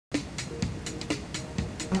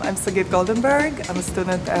I'm Sagit Goldenberg. I'm a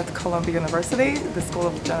student at Columbia University, the School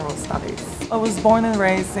of General Studies. I was born and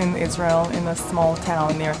raised in Israel in a small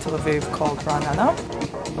town near Tel Aviv called Ra'anana.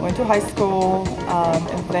 I went to high school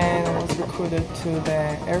and then I was recruited to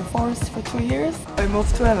the Air Force for 2 years. I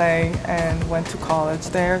moved to LA and went to college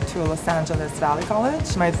there, to Los Angeles Valley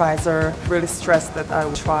College. My advisor really stressed that I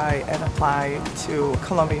would try and apply to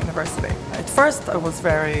Columbia University. At first I was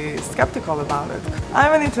very skeptical about it.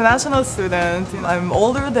 I'm an international student, I'm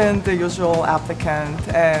older than the usual applicant,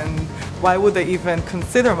 and why would they even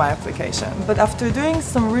consider my application? But after doing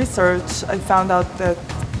some research, I found out that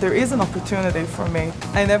there is an opportunity for me.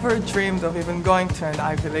 I never dreamed of even going to an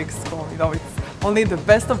Ivy League school. It's only the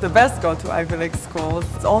best of the best go to Ivy League schools.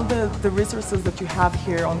 It's all the resources that you have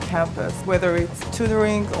here on campus, whether it's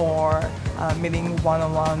tutoring or meeting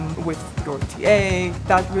one-on-one with your TA,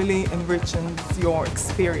 that really enriches your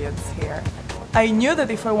experience here. I knew that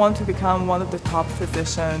if I want to become one of the top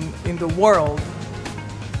physicians in the world,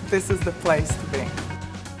 this is the place to be.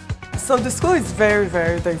 So the school is very,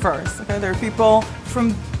 very diverse. Okay? There are people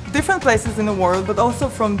from different places in the world, but also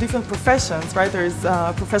from different professions, right? There is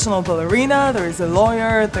a professional ballerina, there is a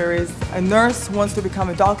lawyer, there is a nurse who wants to become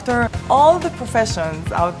a doctor. All the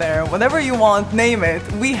professions out there, whatever you want, name it,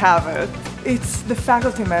 we have it. It's the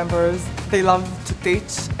faculty members, they love to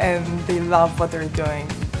teach and they love what they're doing.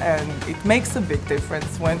 And it makes a big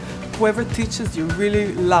difference when whoever teaches you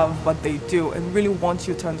really love what they do and really want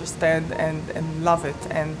you to understand and love it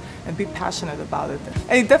and be passionate about it.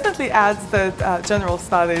 And it definitely adds that General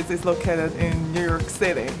Studies is located in New York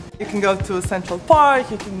City. You can go to Central Park,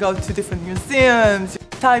 you can go to different museums,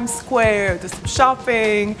 Times Square, do some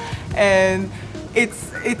shopping, and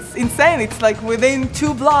it's insane. It's like within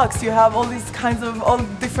 2 blocks you have all these kinds of all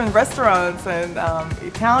different restaurants, and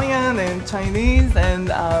Italian and Chinese and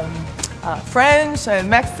French and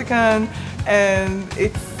Mexican, and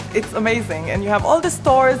it's amazing. And you have all the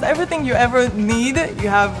stores, everything you ever need, you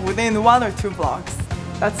have within 1 or 2 blocks.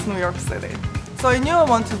 That's New York City. So I knew I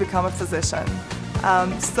wanted to become a physician.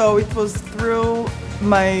 So it was through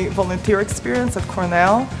my volunteer experience at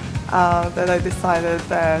Cornell that I decided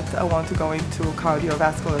that I want to go into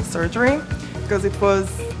cardiovascular surgery, because it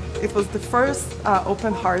was the first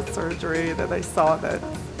open heart surgery that I saw that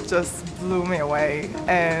just blew me away.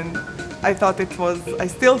 And I thought I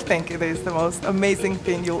still think it is the most amazing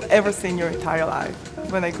thing you'll ever see in your entire life.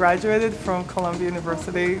 When I graduated from Columbia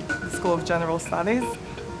University, the School of General Studies,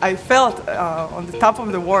 I felt on the top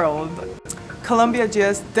of the world. Columbia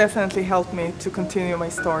GS definitely helped me to continue my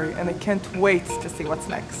story, and I can't wait to see what's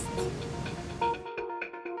next.